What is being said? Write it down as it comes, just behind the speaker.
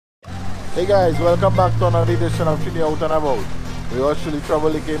Hey guys, welcome back to another edition of Trini Out and About. We actually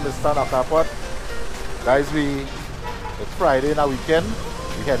travel again Mr. Nakapot. Guys, it's Friday in a weekend.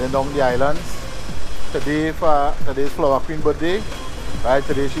 We're heading down the islands. Today's Flower Queen birthday. Right,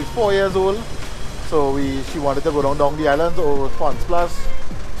 today she's 4 years old. So she wanted to go down the islands over Fun Splash.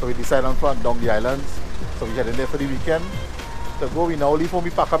 So we decided on down the islands. So we're heading there for the weekend. To go, we now leave when we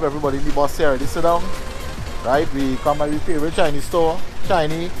pack up everybody in the bus here. Already sit down. Right, we come at our favorite Chinese store,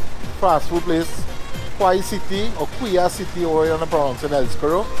 Chinese fast food place, Kwai City or Kuya City, or you want to pronounce it,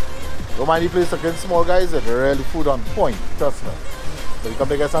 Elskaro. Don't mind the place again, small guys, and they're really food on point, trust me. So we come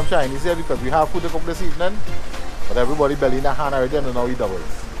to get some Chinese here because we have food to cook this evening, but everybody belly in the hand already and now eat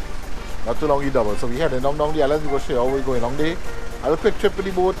doubles. Not too long eat doubles. So we heading down the island, we go show you how we're going down there. Have a quick trip to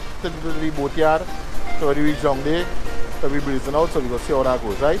the boat, to the boat yard, so when we reach down there, so we're breezing out, so we go see how that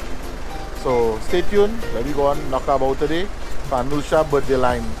goes, right? So stay tuned, let me go on knock about today for Anusha birthday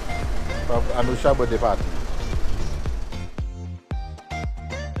line, for Anusha birthday party.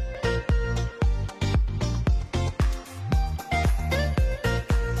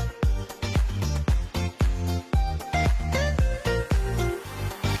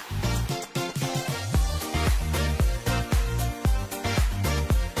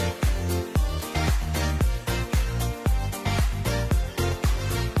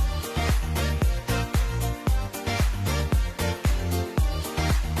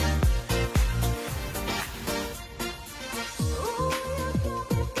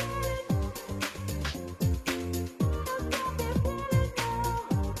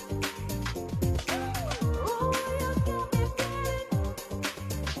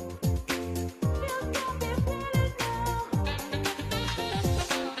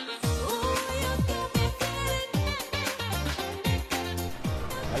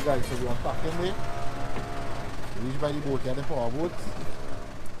 Hi guys, so we're unpacking there. We reach by the boat here, the power boat.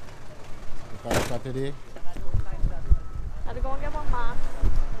 We can start today. Are they going to get one mask?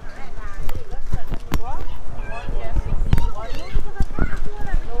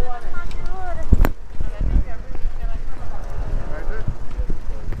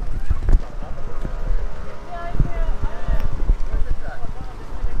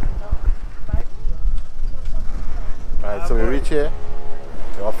 Right, so we reach here.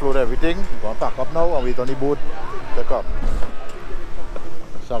 We offload everything. We're going to pack up now and wait on the boat to come.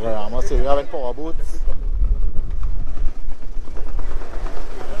 Sagarama, so we have power boats.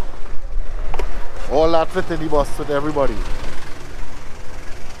 All that fit in the bus with everybody.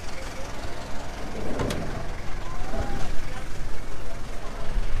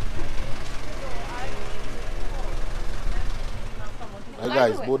 Hi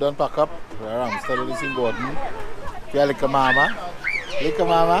guys, boat done pack up. I'm still in Gordon. Yeah, like a mama. Like a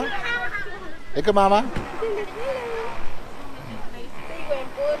mama. Like a mama.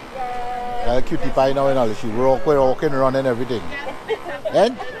 Cutie pie now and all. She walking, running, everything.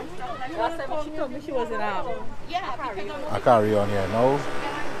 And? Last time she told me she was in a carry on here now.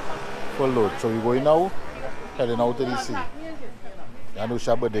 Full load. So we're going now, heading out to the sea.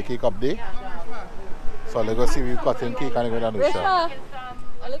 Anusha birthday cake up there. So let's go see we cutting cake and with Anusha.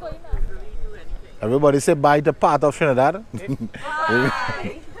 Everybody say bye to part of Trinidad.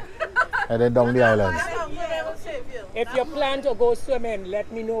 And then down the islands. If you plan to go swimming,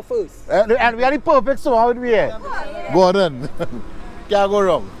 let me know first. And we are the perfect so how would we here? Gordon. Can't go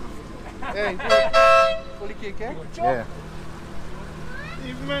wrong. Hey, fully cake, eh? Yeah.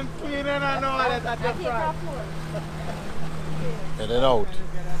 Even cleaner and all that at the front. Heading out.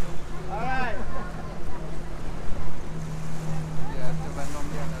 Alright.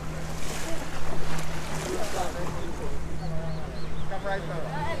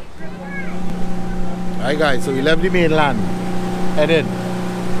 Alright guys, so we left the mainland. Headed.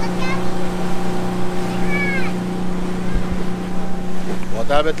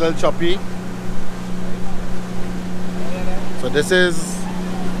 Water a little choppy. So this is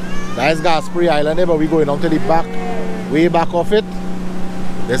Gasperi Island here, but we're going on to the back, way back of it.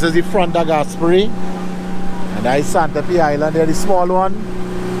 This is the front of Gasperi. And that is Santa Fe Island, there the small one.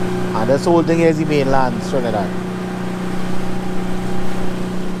 And this whole thing is the mainland, Trinidad.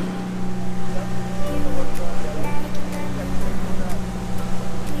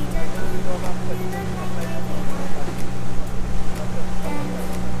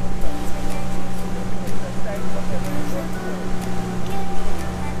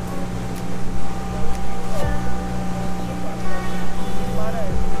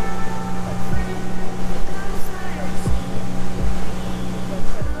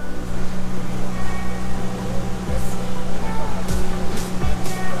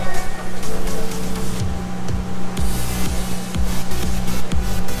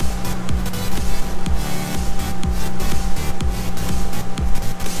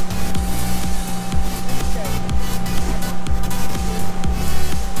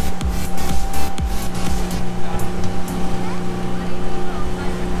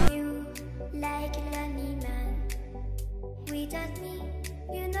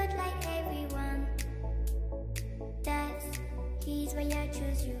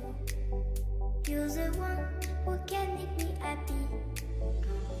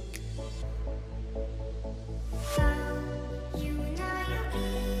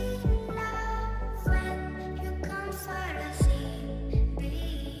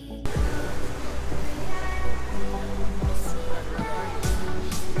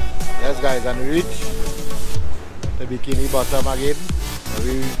 Yes guys, and we reach the Bikini Bottom again where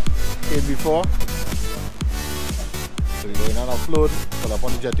we came before. So we're going on offload, pull up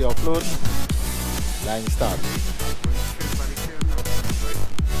on the jetty offload, line start.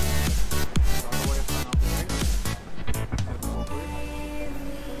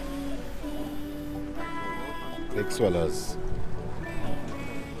 Big swellers.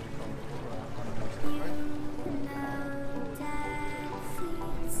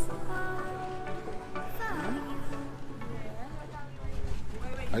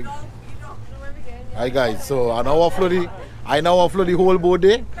 Hi guys, so I now offload the whole boat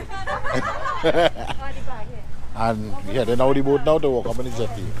there. And we heading out the boat now to walk up on the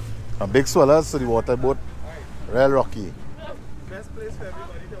jetty. From big swellers to the water boat, real rocky. Best place for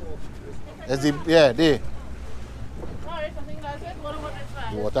everybody to walk. Yeah, there.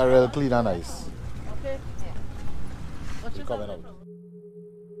 The water real clean and nice. Okay. We're coming out.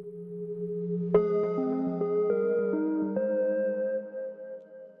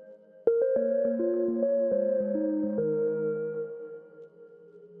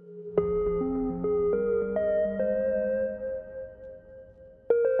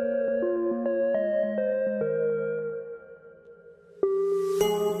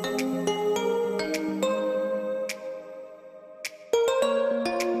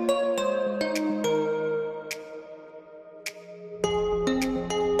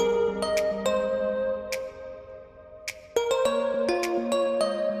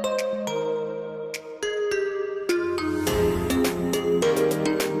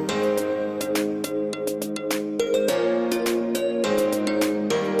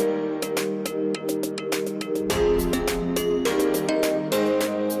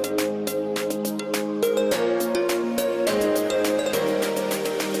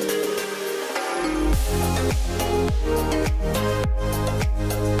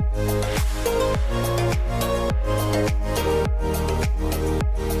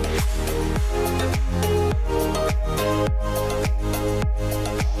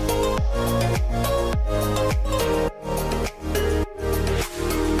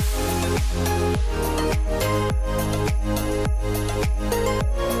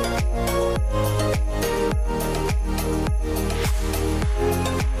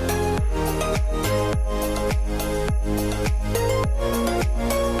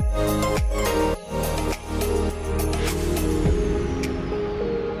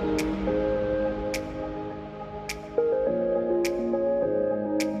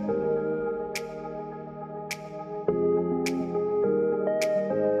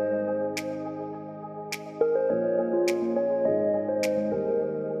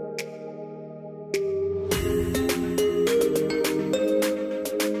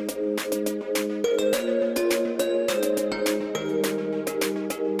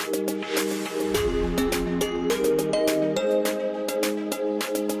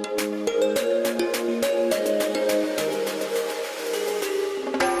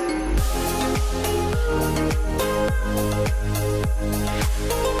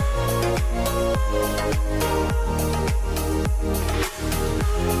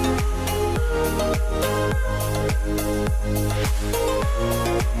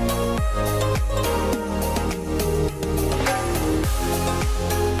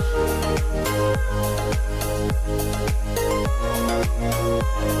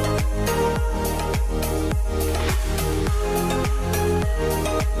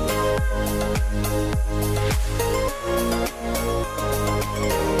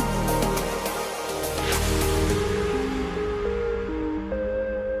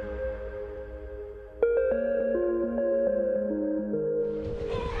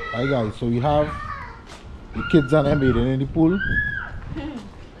 Hi guys, so we have the kids and them bathing in the pool.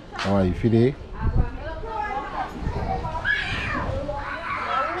 How are you feeling?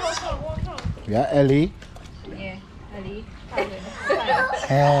 We are Ellie. Yeah, Ellie.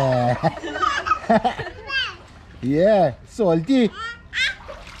 Yeah, salty.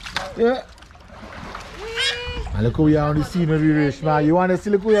 Yeah. And look how we are on the scenery, Rishma. You want to see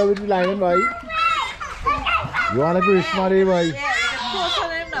look how we are with the lion, boy? You want to go Rishma, there, boy?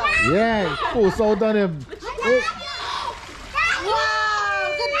 Yeah, post out on him. Oh. Wow,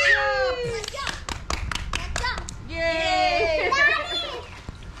 good job. Yay.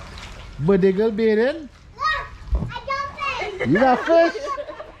 Birthday girl bathing? You got fish?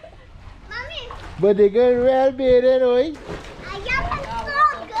 Birthday girl real bathing, oi?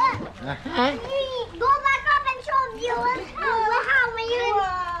 Go back up and show viewers how you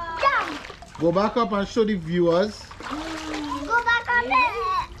jump. Go back up and show the viewers. Go back up and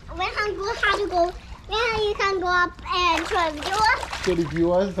how to go. Where you can go up and show viewers. Show the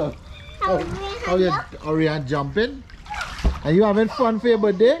viewers. How you Orion jumping? And you having fun for your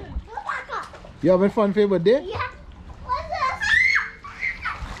birthday? You having fun for your birthday? Yeah. What's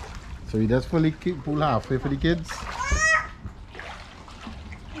this? So we just fully pull halfway for the kids.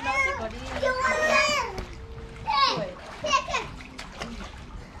 You want this? Hey, take it.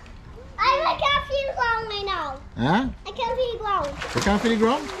 I can't feel ground right now. Huh? I can't feel ground. You can't feel the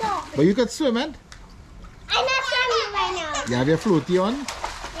ground? No. But you can swim, man. I'm not swimming right now. You have your floaty on?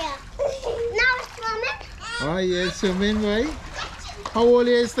 Yeah. Now I'm swimming. Oh, yeah, swimming, boy. How old are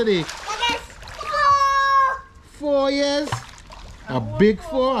you yesterday? I guess 4 years? A big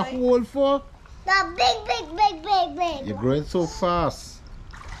 4? A whole 4? the big. You're growing so fast.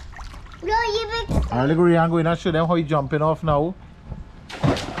 No, you big. Alright, look, Rian, going to show them how you're jumping off now.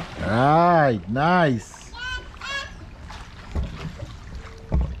 Right, nice.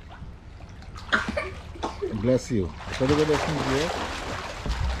 Bless you. So look at this thing here.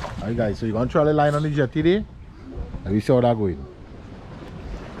 Alright guys, so you're going to try the line on the jetty there. And we see how that going.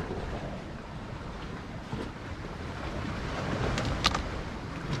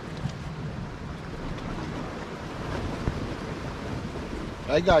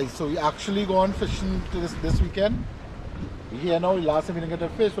 Right guys, so we actually go on fishing to this weekend. We here now, last time we didn't get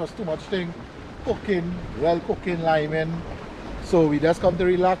the fish, was too much thing. Cooking, liming. So we just come to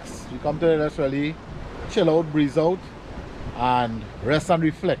relax. We come to just really chill out, breeze out, and rest and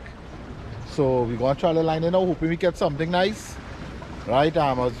reflect. So we go and try the line now, hoping we get something nice. Right,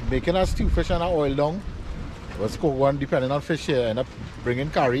 I was making a stew fish and a oil down. Was cook one depending on fish here, end up bringing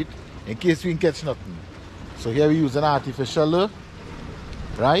carrot in case we can catch nothing. So here we're using artificial lure.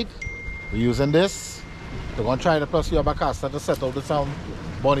 Right, we're using this. We're going to try to pursue a caster to set out the some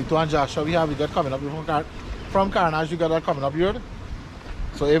Bonito and Joshua we got coming up from Carnage. We got that coming up here.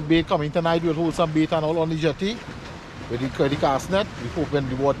 So if bait coming tonight, we'll hold some bait and all on the jetty with the cast net. We hoping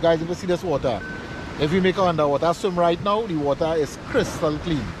the water, guys, if you see this water, if we make an underwater swim right now, the water is crystal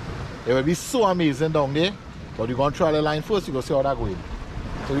clean. It will be so amazing down there. But we're going to try the line first. We're going to see how that going.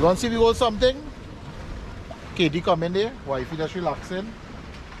 So we're going to see if we hold something. Katie come in there. Wifey just relaxing.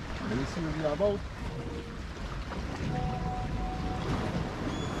 Let me see what we're about.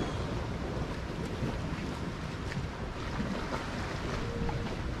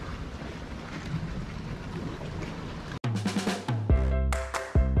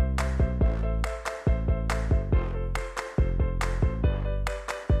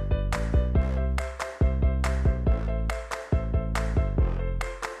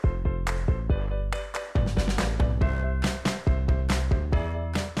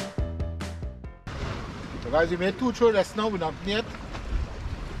 Guys, we made 2 throws just now, we're not yet.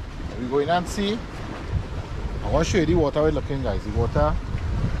 We go in and see. I want to show you the water we're looking, guys. The water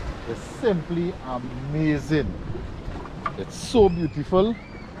is simply amazing. It's so beautiful.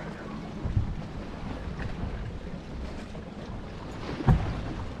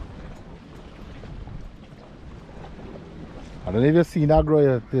 I don't know if you've seen that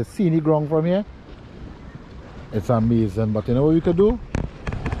ground, the scenic ground from here. It's amazing, but you know what we could do?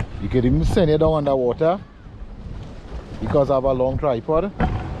 You could even send it down underwater. Because I have a long tripod,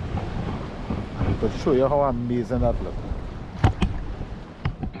 I could show you how amazing that looks.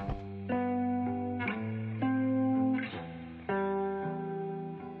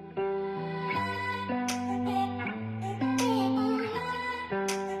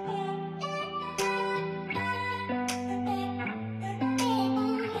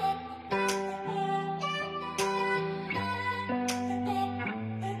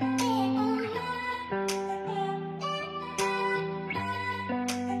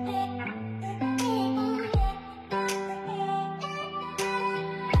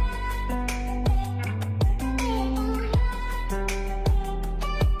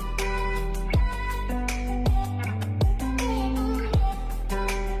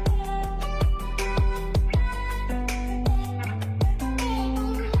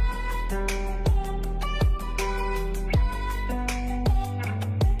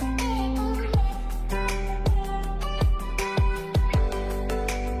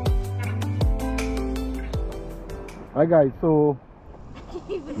 Alright guys, so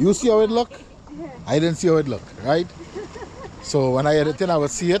you see how it look? I didn't see how it look, right? So when I edit it, I will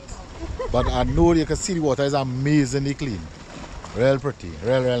see it. But I know you can see the water is amazingly clean. Real pretty,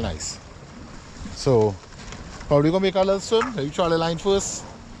 real nice. So probably gonna make a little swim. Let me try the line first.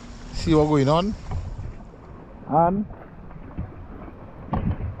 See what's going on. And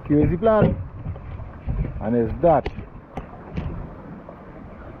here's the plan. And it's that.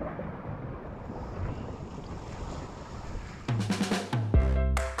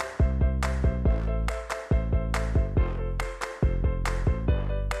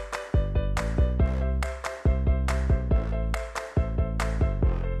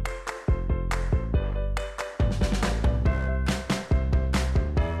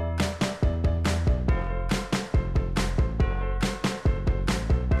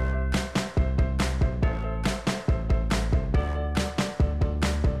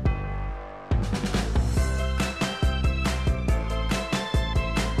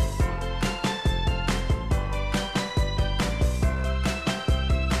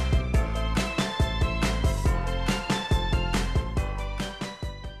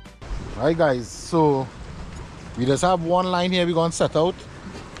 Alright guys, so we just have one line here we're gonna set out.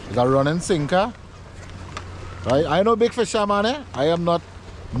 It's a running sinker. Right? I know big fisherman, eh? I am not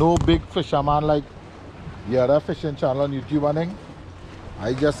no big fisherman like the other fishing channel on YouTube and thing.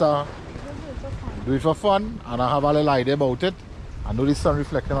 I just do it for fun and I have a little idea about it. I know the sun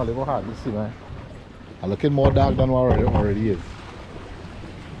reflecting a little hard, you see, man. I'm looking more dark than what already is.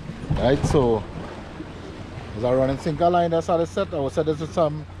 Right, so there's a running sinker line that's how it's set. I will set this with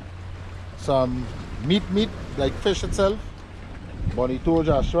some meat like fish itself. Bonito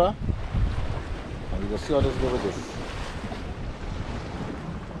Joshua. And we will see how this goes with this.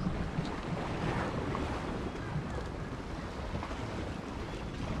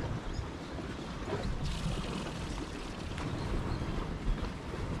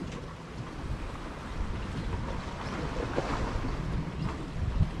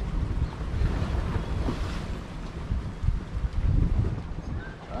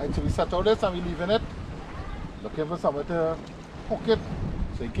 Alright, so we set out this and we leaving it. Looking for somewhere to hook it,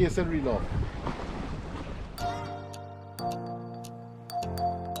 so in case it reel off.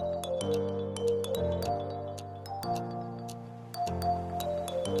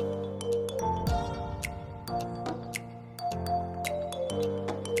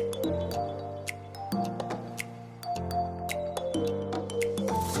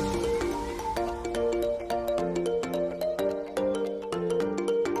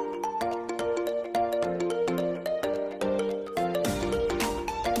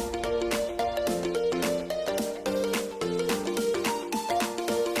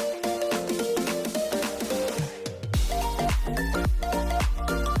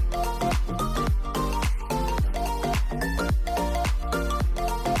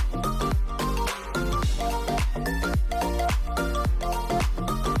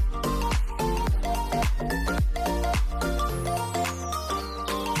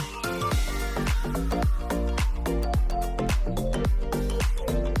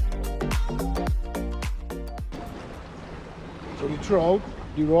 So we throw out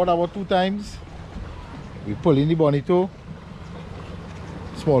the rod about 2 times. We pull in the bonito.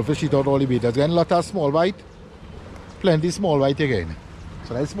 Small fish eat out all the bait. There's getting a lot of small bite. Plenty small bite again.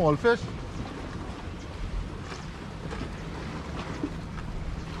 So that's small fish.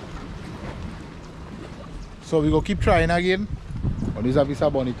 So we go keep trying again. On this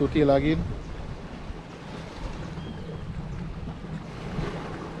avisa bonito tail again.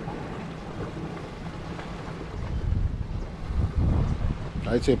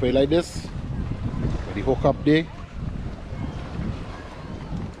 Right, so you play like this. With the hook up there.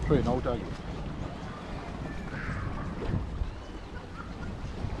 Playing out again.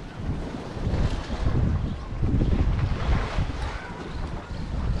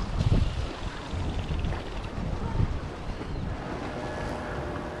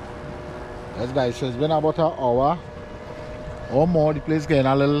 Yes guys, so it's been about an hour or more. The place getting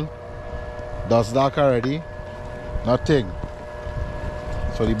a little dust dark already. Nothing.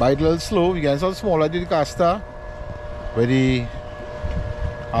 So the bite a little slow. We get some smaller to the caster. With the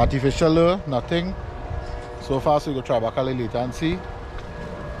artificial lure, nothing. So far, so we go try back a little later and see.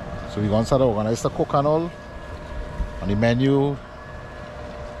 So we're going to start to organize the cook and all. On the menu.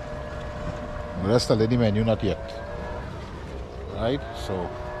 The rest of the menu not yet. Right? So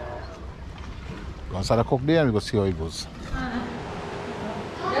we're going to start to cook there and we go see how it goes.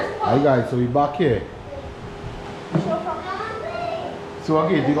 Hi guys, so we're back here. So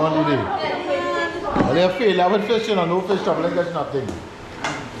what you going to do there? Well, they fail. I would fish, you know, no fish, chocolate, there's nothing.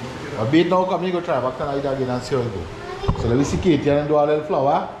 A bait now come, you go try back tonight again and see how it goes. So let me see Katie and do a little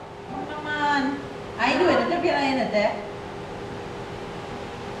flour. Come on. I do it. Look at it.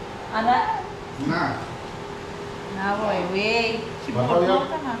 Anna? Nah. Nah, boy. Wait. She What bought are you? more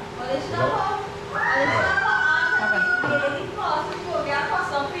than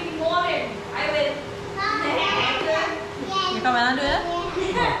You come and do it?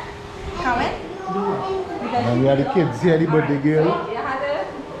 Come in? And we had the kids here, the birthday girl.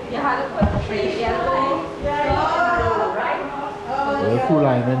 You had to put 3 yellow. Very cool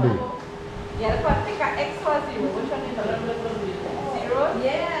line, isn't it? You had to put pick an extra 0. Which one is the 0?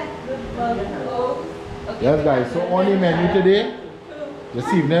 Yeah. Okay. Yes guys, so on the menu today, this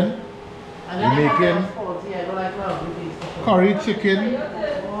evening, we're making curry chicken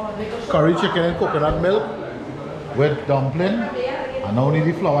and coconut milk with dumpling. And now we need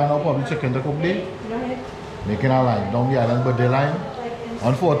the flour and now probably chicken to cook there. Making a line down the island birthday line.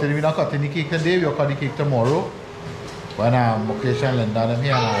 Unfortunately, we're not cutting the cake today, we'll cut the cake tomorrow. When Mukesh and Linda and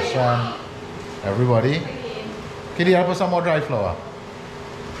here and Asha and everybody. Can you help us some more dry flour?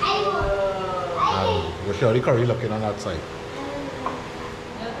 We'll show the curry looking on that side.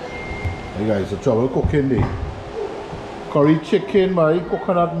 Hey guys, the trouble cooking day. Curry chicken, by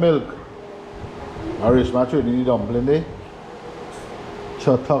coconut milk. Irish match with the dumpling day.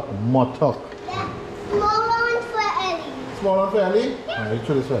 Chotok, motok. Small one for Ellie. Small one for Ellie? Alright,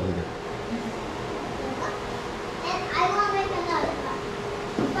 show this for Ellie. And I want to make another one.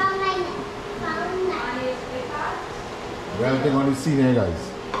 Found mine. Well, thing on the scene here, guys.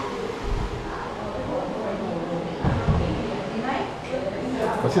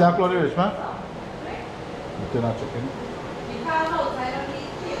 What's in that clothes, Rich, man? Turn that chicken.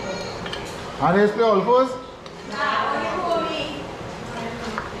 And let's play all fours?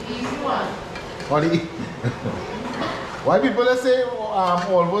 What the why people say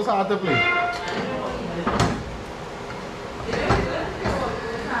all fours hard to play?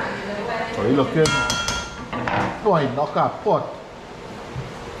 So you look in point, knock up, pot.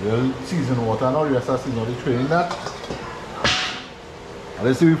 You'll season water now, the rest of the season, they training that. And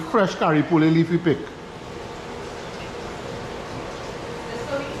let's see with fresh curry pull a leafy pick.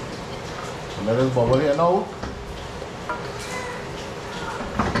 Let us bubble here now.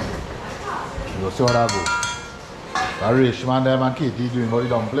 You'll see what I go. That Rich man there and Katie doing all the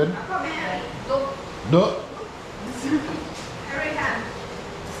dumpling. Do.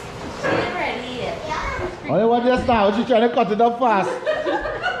 Only what just now, she's trying to cut it up fast.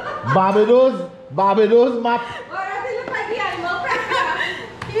 Barbados map.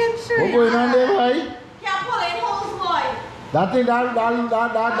 What's going on there, boy? That thing, that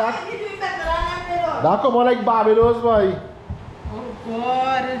come on like Barbados, boy. Oh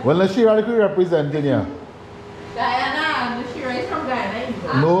God. Well, let's see how you represent in here. Guyana, Shira is from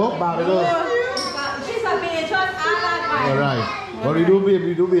Guyana. No, Barbados. She's a Bajan. Alright. What do you do, baby?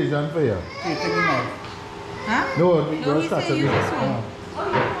 You do Bajan for you. Huh? No, No, don't he start said use this one.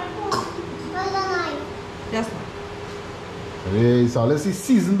 Yes. Hey, so let's see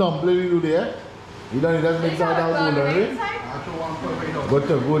seasoned dumpling you do there. You don't need to mix out that water, right? Good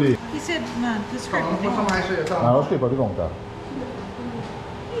to go there. He said, man, this is right. I'll stay for the counter.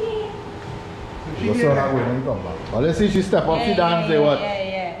 Go see how that way when you come back. Well, let's see she step up, she dance, say what?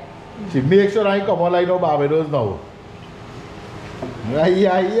 Yeah. She make sure I come on like no Barbados now.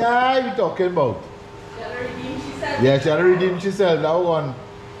 Yeah, we talking about. Yeah, she had to redeem herself, that one.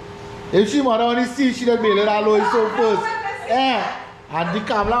 If she mother only see she done bail that low so first. Yeah. And the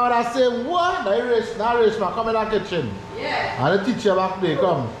camera would have said, what? That rich man come in the kitchen. Yeah. And the teacher back there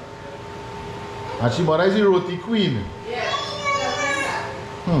come. And she mother is the roti queen. Yeah.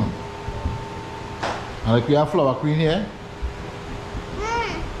 And like we have flower queen here.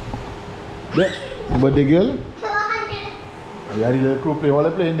 Yeah. But the girl? Yeah, the little crew play. What are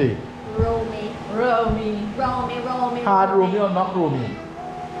they playing there? Romy. Hard Romy or not Romy?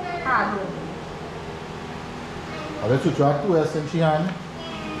 Hard Romy. Let's try to S in she hand.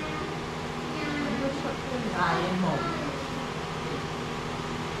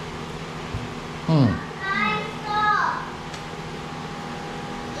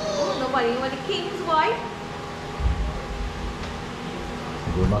 Nobody want the king's wife.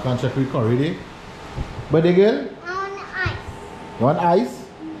 Go back and check with curry there. But the girl? I want ice. You want ice?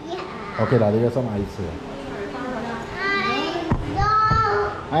 Yeah. Okay, Daddy, get some ice here. Ice. No.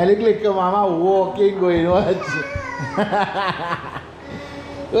 I look like your mama walking, going, what?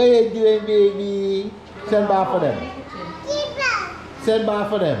 What are you doing, baby? Send bar for them. Keep it. Send bar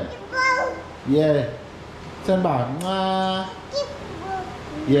for them. Keep Yeah. Send bar. Mwah.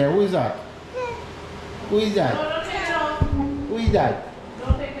 it. Yeah, who is that? Who is that? Don't take it off. Who is that?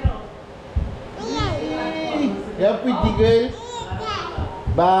 Don't take it off. Hey, you're pretty girl.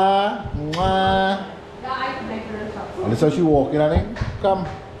 Ba. Mwah. The eye can make her stop. And that's how she walking, I think. Come.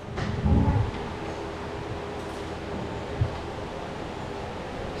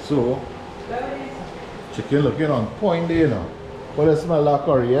 So, chicken looking on point there, you know. What the smell like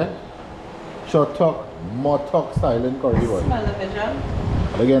curry, yeah? Chotok, motok style in curry, boy. Smell the vision.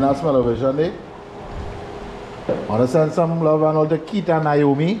 Again, I smell of vision there. I want to send some love and all to Keita and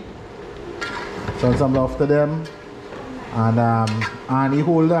Naomi. Send some love to them. And Annie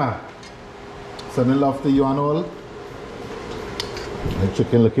Holder. Sending love to you and all. The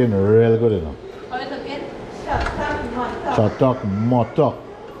chicken looking real good, you know. How is it looking? Chotok. Chotok, motok.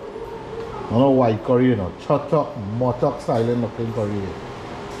 I don't know white curry, you know. Chotok, motok style looking curry.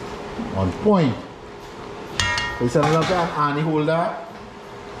 On point. We send love to Annie Holder.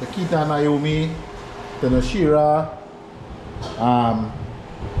 The Keita Naomi. The Nashira.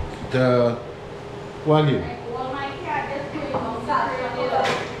 The one here. Well, my cat is doing on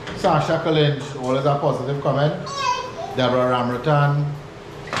Saturday. Sasha Kalinch, always a positive comment. Deborah Ramratan.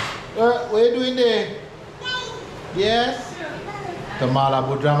 What are you doing there? Yes? the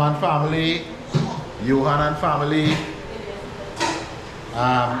Malabudraman family, Johan and family.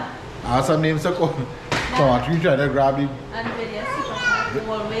 I have some names to call. We trying to grab the. And Vidya Sipasad,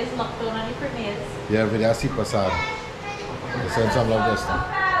 who always locked on the premieres. Yeah, Vidya Sipasad. They send some love this time.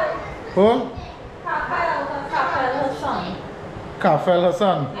 Who? Kapel, her son. Kafel, her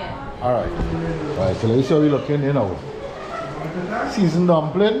son? Yeah. Alright. Alright, so let's see how we looking, you know. Seasoned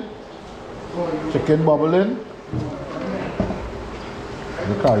dumpling, chicken bubbling,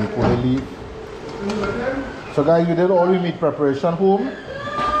 the curry powder leaf. So guys, we did all the meat preparation home.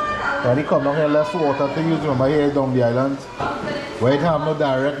 When you come down here, less water to use. Remember here down the islands, where it have no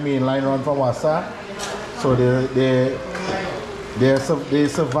direct main line run from Wassa. So they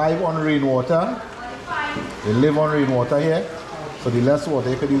survive on rainwater. They live on rainwater here. So the less water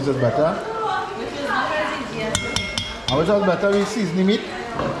you could use is better. Which is not as easy as And which is better, we season the meat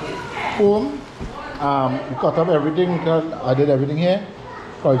home. We cut up everything. I did everything here.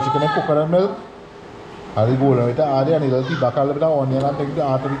 Curry chicken and coconut milk. I will go with add and a little bit back a little bit of onion and take the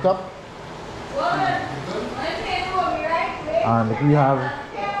add to the top. And we have,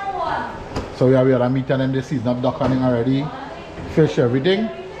 so we have a meat and then the season of duck running already. Fish, everything.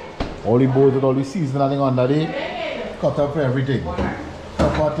 All the bowls with all the seasoning under the cut up for everything.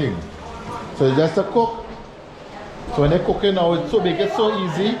 Proper thing. So it's just a cook. So when they cooking now, it's so big, it's so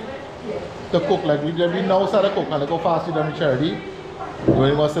easy to cook. Like we now start to cook and they go faster than charity. You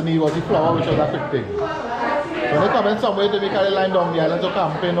only must need was the flour, which was a quick thing. So when they come in somewhere to make a line down the islands or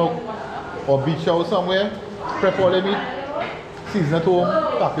camping or beach house somewhere, prep all the meat, season at home,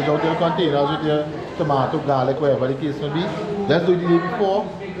 package out your containers with your tomato, garlic, whatever the case may be. Let's do it the day before,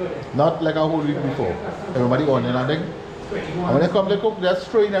 not like a whole week before. Everybody onion and thing. And when they come to cook, just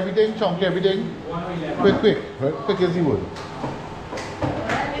throw in everything, chunk everything, quick, right? Quick as you would.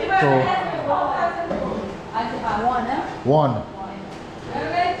 So, one.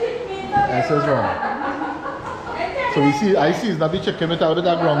 That says one. So we see, I season the chicken with a bit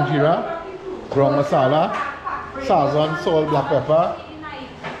of ground jeera, ground masala, sazon, salt, black pepper,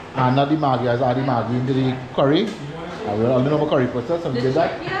 and not the Maggi. I add the Maggi into the curry. I will only know curry process, so we did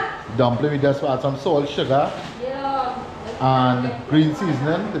that. Dumpling, we just add some salt, sugar, and green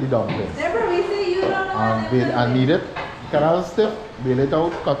seasoning to the dumpling. And knead it. You can have it stiff, bail it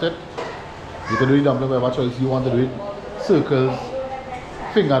out, cut it. You can do the dumpling whatever choice you want to do it. Circles,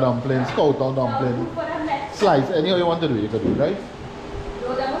 finger dumplings, scout down dumpling, slice, anyhow you want to do it, you can do it, right?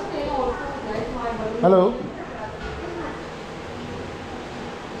 Hello?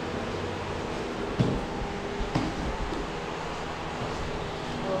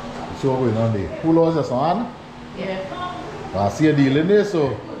 See what going on there? Who lost this one? Yeah. I see a deal in there,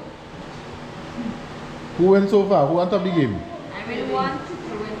 so. Who went so far? Who won top the game? I win one,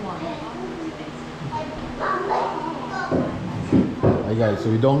 you win one. Hi guys, so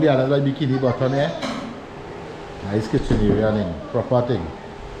we down the island like Bikini Bottom here. Nice kitchen area and proper thing.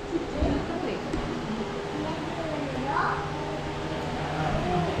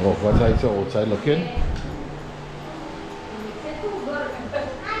 Oh, what's outside looking?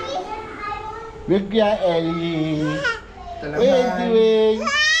 Look at Ellie. What are you doing?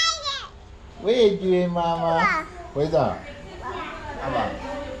 What are you doing, Mama? What is that?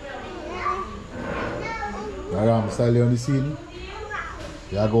 I'm still on the scene.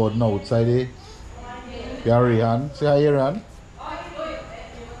 You are going outside there. You are Rihan. Say hi, Rihan.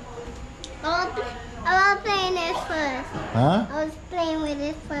 I was playing this first. Huh? I was playing with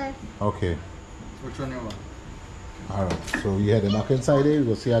it first. Okay. Which one you want? Alright, so we head back inside there. We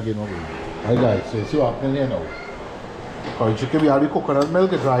go see again. Alright guys, so you see what happening here now. Curry chicken, we have the coconut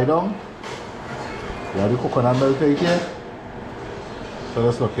milk, it's dry down. We have the coconut milk right here. So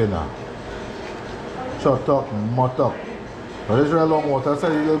let's look in now. Shut up, mut up. Now this is real long water, so a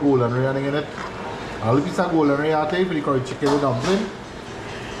little golden running in it. A little piece of golden ray out here for the curry chicken with dumpling.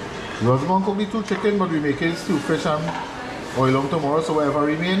 We also want to cook the two chicken, but we make it stew fish and oil on tomorrow, so whatever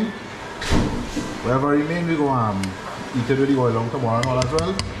remain, we go eat it with the oil on tomorrow and all as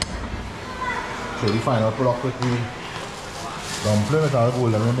well. So the final product with the dumpling with our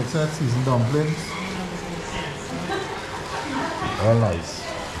golden ray mixing it, seasoned dumplings. All nice.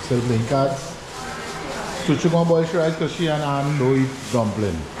 Still playing cards. Tuchu gonna boil rice because she and Anne don't eat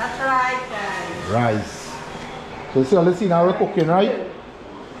dumpling. That's right, guys. Rice. So see, let's see now we're cooking, right?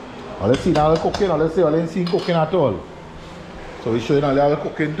 Let's see now we're cooking, let's see, let's see cooking at all. So we show you now we're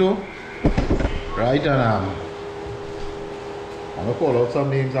cooking too. Right, and I'm gonna call out some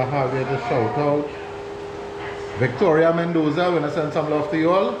names I have here to shout out. Victoria Mendoza, I'm gonna send some love to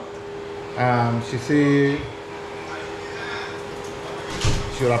you all. She say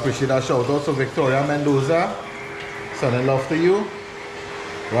she will appreciate that shout out. So Victoria Mendoza, sending love to you.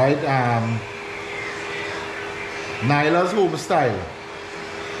 right? Nyla's Home Style,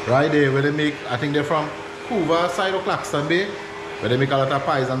 right? Where they make, I think they're from Hoover side of Claxton Bay, where they make a lot of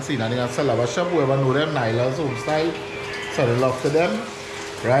pies and scene, and they sell a shop. Whoever know them, Nyla's Home Style, so they love to them,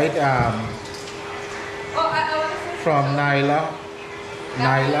 right? From Nyla,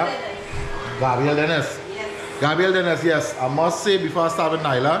 Gabriel Dennis. Gabriel Dennis, yes. I must say before I start with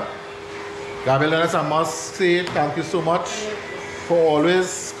Nyla, Gabriel Dennis, I must say thank you so much for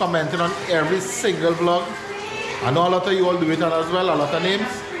always commenting on every single vlog. I know a lot of you all do it as well, a lot of names.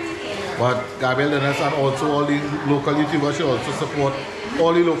 But Gabriel Dennis and also all the local YouTubers, she also support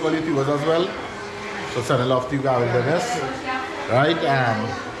all the local YouTubers as well. So sending love to you, Gabriel Dennis. Right?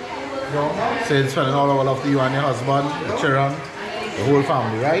 Saying sending all our love to you and your husband, the children, the whole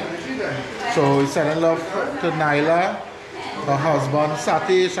family, right? So he's sending love to Nyla, her husband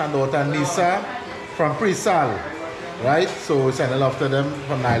Satish and daughter Nisa from Presal, right? So he's sending love to them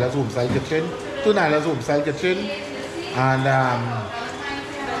from Nyla's Home Style Kitchen, to Nyla's Home Style Kitchen, and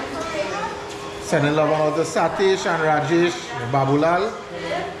sending love out to Satish and Rajesh Babulal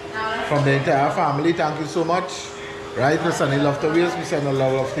from the entire family. Thank you so much, right? We're sending love to you, we send a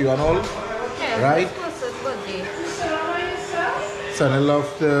love to you and all, right? Sending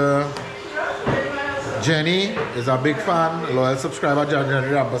love to Jenny, is a big fan, loyal subscriber, Jenny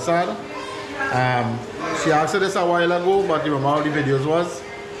Rampasad. She asked this a while ago, but you remember how the videos was.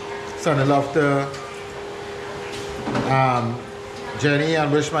 Sending love to Jenny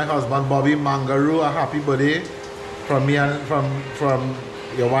and wish my husband Bobby Mangaru a happy birthday from me and from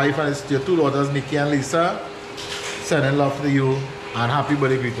your wife and your two daughters Nikki and Lisa. Sending love to you and happy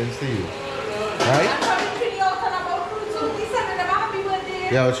birthday greetings to you. Right?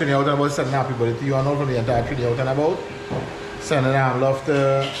 Yeah, we're Trinity Out and About sending happy birthday to you and all from the entire Trinity Out and About. Sending love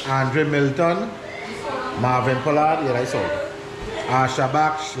to Andre Milton, Marvin Pollard, yeah, I saw. Asha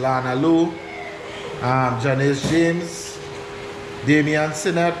Baksh, Lana Lou, Janice James, Damian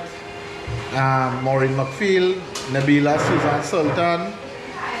Sinnett, Maureen McPhail, Nabila Susan Sultan,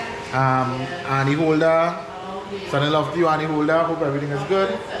 Annie Holder. Sending love to you, Annie Holder. Hope everything is good.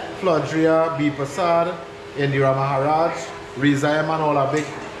 Flodria, B. Prasad, Indira Maharaj, Riza and all are big.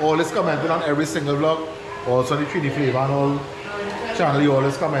 Always commenting on every single vlog. Also the 3D Flavor and all channel, you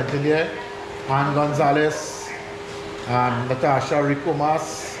always commenting there. Ann Gonzalez, Natasha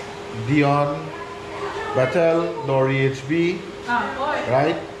Rikomas, Dion Batel, Dory HB,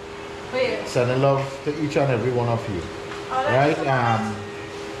 right? Sending love to each and every one of you, right?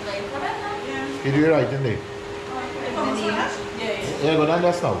 You do it right in there. Yeah, go down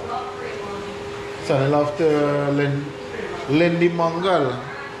just now. Sending love to Lindy Mongol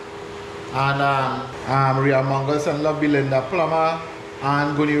and Ria Mongol. Sending love Belinda Plummer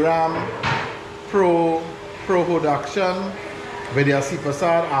and Guniram Pro Production, Vidya C.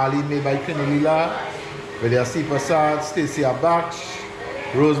 Prasad, Ali made by Kinilila, Vidya C. Prasad, Stacey Abaksh,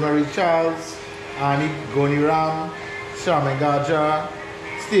 Rosemary Charles, Annie Goniram, Shaman Gaja,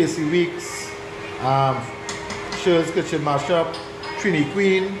 Stacey Weeks, Shirl's Kitchen Mashup, Trini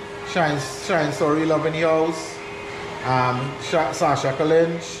Queen, Shine Story Love in the House, Sasha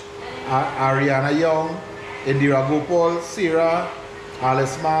Kalinch, Ariana Young, Indira Gopal, Sira,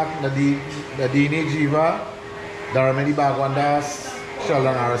 Alice Mark, Nadine Jiva, Dharamani Bhagwandas,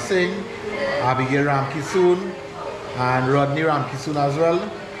 Sheldon R. Singh, Abigail Ramkisoon, and Rodney Ramkisoon as well,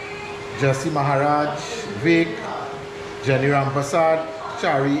 Jesse Maharaj, Vic, Jenny Rampasad,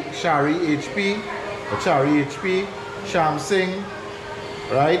 Shari HP, Sham Singh,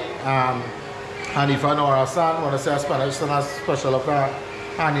 right? Hanifa Nora San, want to say a Spanish special of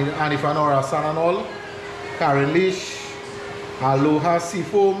Hanifa Nora San and all, Karen Leash, Aloha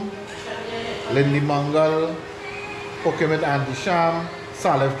Seafoam, Lindy Mangal, Pokemon Andy Sham,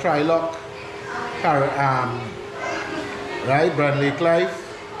 Salif Trilok, right, Brandley Clive.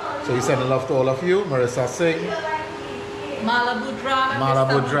 So he's sending love to all of you. Marissa Singh, Malabu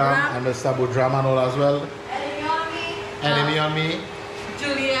Dram, and Mr. Budram and all as well. Enemy on me.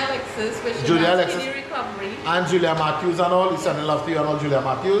 Julia Alexis, which Julia is Alexis. recovery. And Julia Matthews and all. He's sending love to you and all, Julia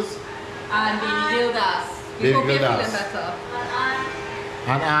Matthews. And Baby Gildas. Baby Hope you're Gildas. feeling better.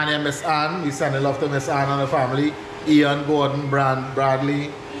 And Anne and Miss Anne. He's sending love to Miss Anne and the family. Ian, Gordon,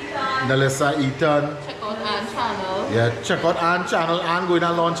 Bradley, Nelissa, Eaton. Check out Anne's channel. Yeah, check out Anne's channel. Anne going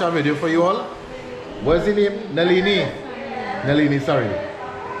to launch a video for you all. What's the name? Nalini, sorry.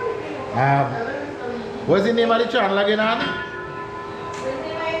 What's the name of the channel again, Anne?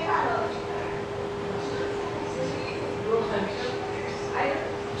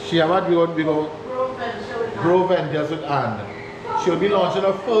 She what we go Grow Ventures with Anne. She'll be launching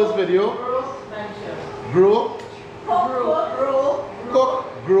her first video. Grow Cook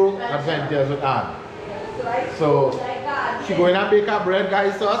Grow Adventures with Anne. So she going and bake her bread,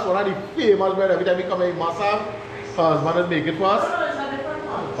 guys, to us. One of the famous bread. Every time we come here, you must have. Her husband will make it for us.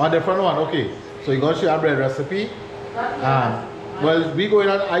 A different one, okay. So you're going to share a bread recipe. Well,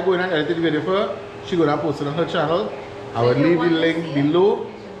 I go in and edit the video for her. She's going to post it on her channel. I will leave the link below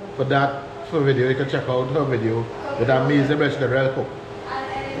for that video. You can check out her video with amazing bread. She's a real cook.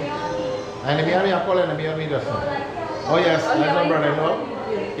 Enemy on me, I call enemy on me just now. Oh yes, that's my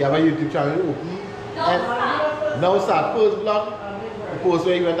brother-in-law. You have a YouTube channel open. And now start first vlog. The post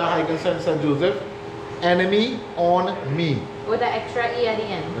where you went to hike in St. Joseph. Enemy on me. With an extra E at the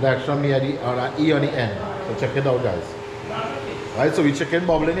end. With an extra me at the, or an E on the end. So check it out, guys. Right, so we chicken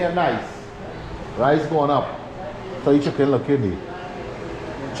bubbling here nice. Rice going up. So you chicken looking here.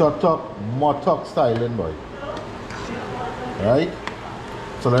 Chotok, motok styling, boy. Right?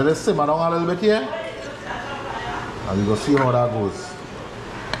 So let us simmer down a little bit here. And we go see how that goes.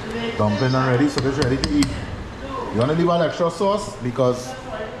 Dumpling and ready, so it's ready to eat. You want to leave an extra sauce because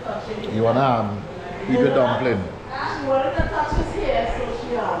you want to eat the dumpling. She wanted to touch his hair, so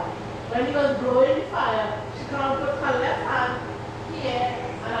she when he was blowing the fire, she can't put her left hand here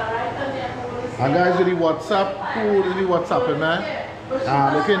and her right hand there. And guys, with the WhatsApp, who will be WhatsApping, man?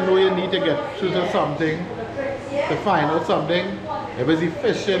 If you know you need to get through to something, to find out something, if it's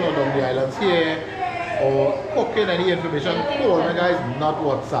fishing or down the islands here, or cooking any information, call me, guys, not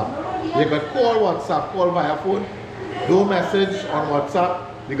WhatsApp. You can call WhatsApp, call via phone. Don't message on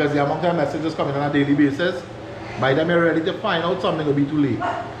WhatsApp because the amount of messages coming on a daily basis. By the time you're ready to find out something, it'll be too late.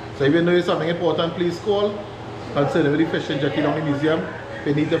 So if you know it's something important, please call. Concerning with the fishing jetty down the museum, if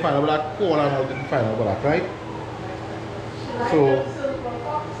you need to find out about that, call and I'll find out about that, right? So,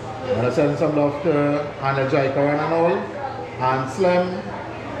 I'm going to send some love to Anna Jaikaran and all, and Slim,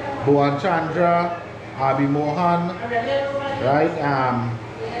 Boan Chandra, Abhi Mohan, right?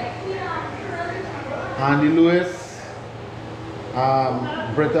 Andy Lewis,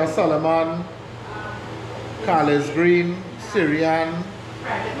 Britta Solomon, Carlos Green, Syrian,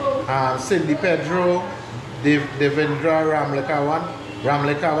 Cindy Pedro, Devendra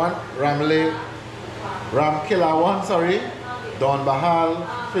Ramkilawan, sorry, Don Bahal,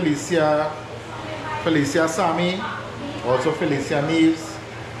 Felicia Sami, also Felicia Neves,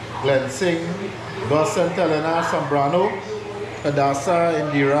 Glenn Singh, Gus Santelena Sambrano, Hadassa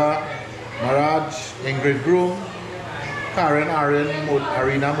Indira, Maraj, Ingrid Groom, Karen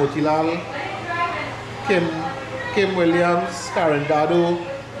Arena Motilal, Kim Williams, Karen Dadu,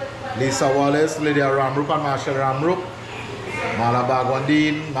 Lisa Wallace, Lydia Ramrup and Marshall Ramrup, Mala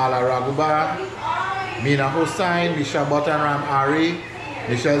Bagwandin, Mala Raghuba, Meena Hossain, Nisha Bhattan Ram Ari,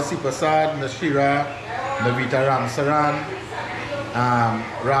 Michelle Sipasad, Nashira, Navita Ramsaran,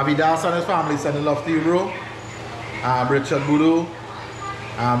 Ravi Das and his family sending love to you, bro. Richard Budu,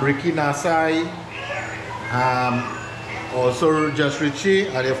 Ricky Nasai, also Just Richie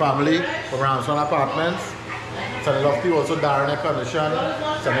and your family from Ramswan Apartments. Sending love to you, also Darren Condition,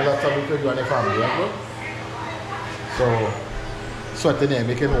 sending love to you and your family, right, bro? So, sweating here,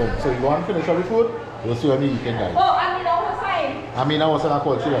 making home. So you want to finish all the food? We'll see when you can, guys. Oh, Amina was fine. Amina was in a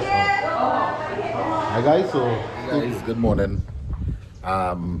call, she just now. Hi guys, so guys, good morning.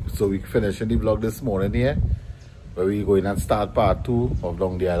 So we finishing the vlog this morning here, where we going and start part 2 of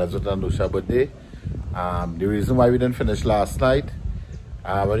Down the Islands with Andusha birthday. The reason why we didn't finish last night,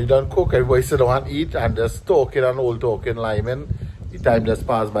 when you don't cook, everybody sit down and eat and just talking and old talking, liming. The time just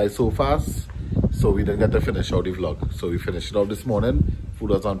passed by so fast, so we didn't get to finish out the vlog. So we finished it off this morning. Food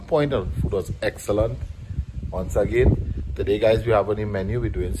was on point and food was excellent. Once again, today guys, we have on the menu, we're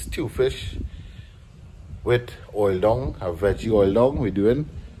doing stew fish with oil dong, a veggie oil dong we're doing.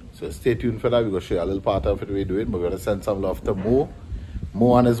 So stay tuned for that. We're going to show you a little part of it we're doing, but we're going to send some love to Mo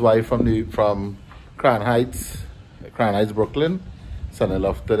and his wife from Crown Heights, Brooklyn. Sending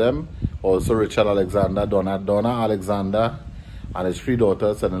love to them. Also Richard Alexander, Donna Alexander and his 3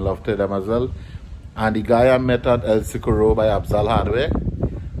 daughters, sending love to them as well. And the guy I met at El Sikoro by Abzal Hardware,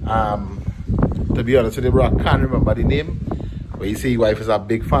 to be honest with you, bro, I can't remember the name, but you see his wife is a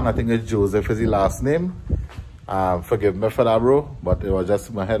big fan. I think it's Joseph is the last name. Forgive me for that, bro, but it was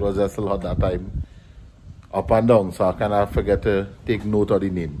just, my head was just a lot that time up and down, so I kind of forget to take note of the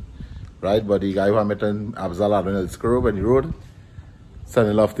name, right? But the guy who I met in Abzal Hardware in El Sikoro when he rode,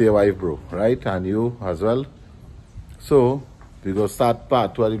 sending love to your wife, bro, right? And you as well. So we go start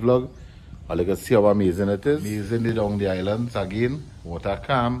part 2 of the vlog. Or you can see how amazing it is. Amazing down the islands again. Water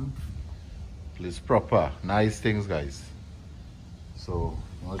calm. Place proper. Nice things, guys. So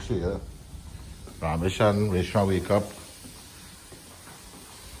I'll show you. Ramesh and Reshma wake up.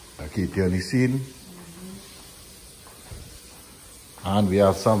 I keep you on the scene. And we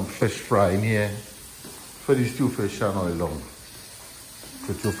have some fish fry in here for these two fish and oil long.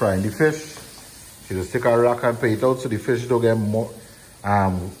 Put you frying the fish. You just take a rack and pay it out so the fish don't get more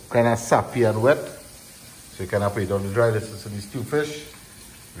kind of sappy and wet. So you can put it on the dry. This is the stew fish.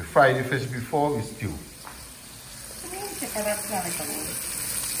 We fry the fish before we stew.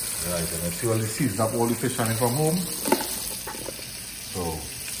 Right, and let's see all the season up all the fish on it from home. So,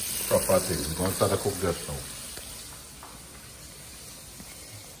 proper thing. We're going to start to cook just now.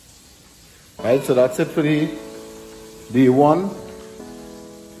 Right, so that's it for the day one.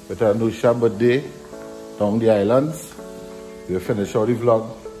 With our Nusha birthday down the islands. We'll finish all the vlog.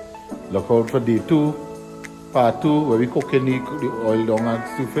 Look out for day 2, part 2, where we cooking the oil down and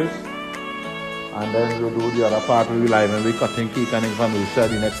stew fish. And then we'll do the other part where we line and we cutting cake and for Nusha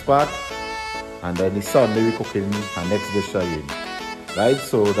the next part. And then the Sunday we cooking our next dish again. Right,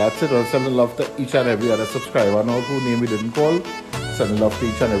 so that's it. I'll send love to each and every other subscriber now whose name we didn't call. Send love to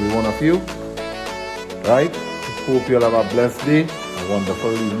each and every one of you. Right, hope you all have a blessed day. A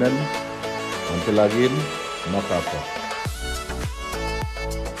wonderful evening. Until again, knock up.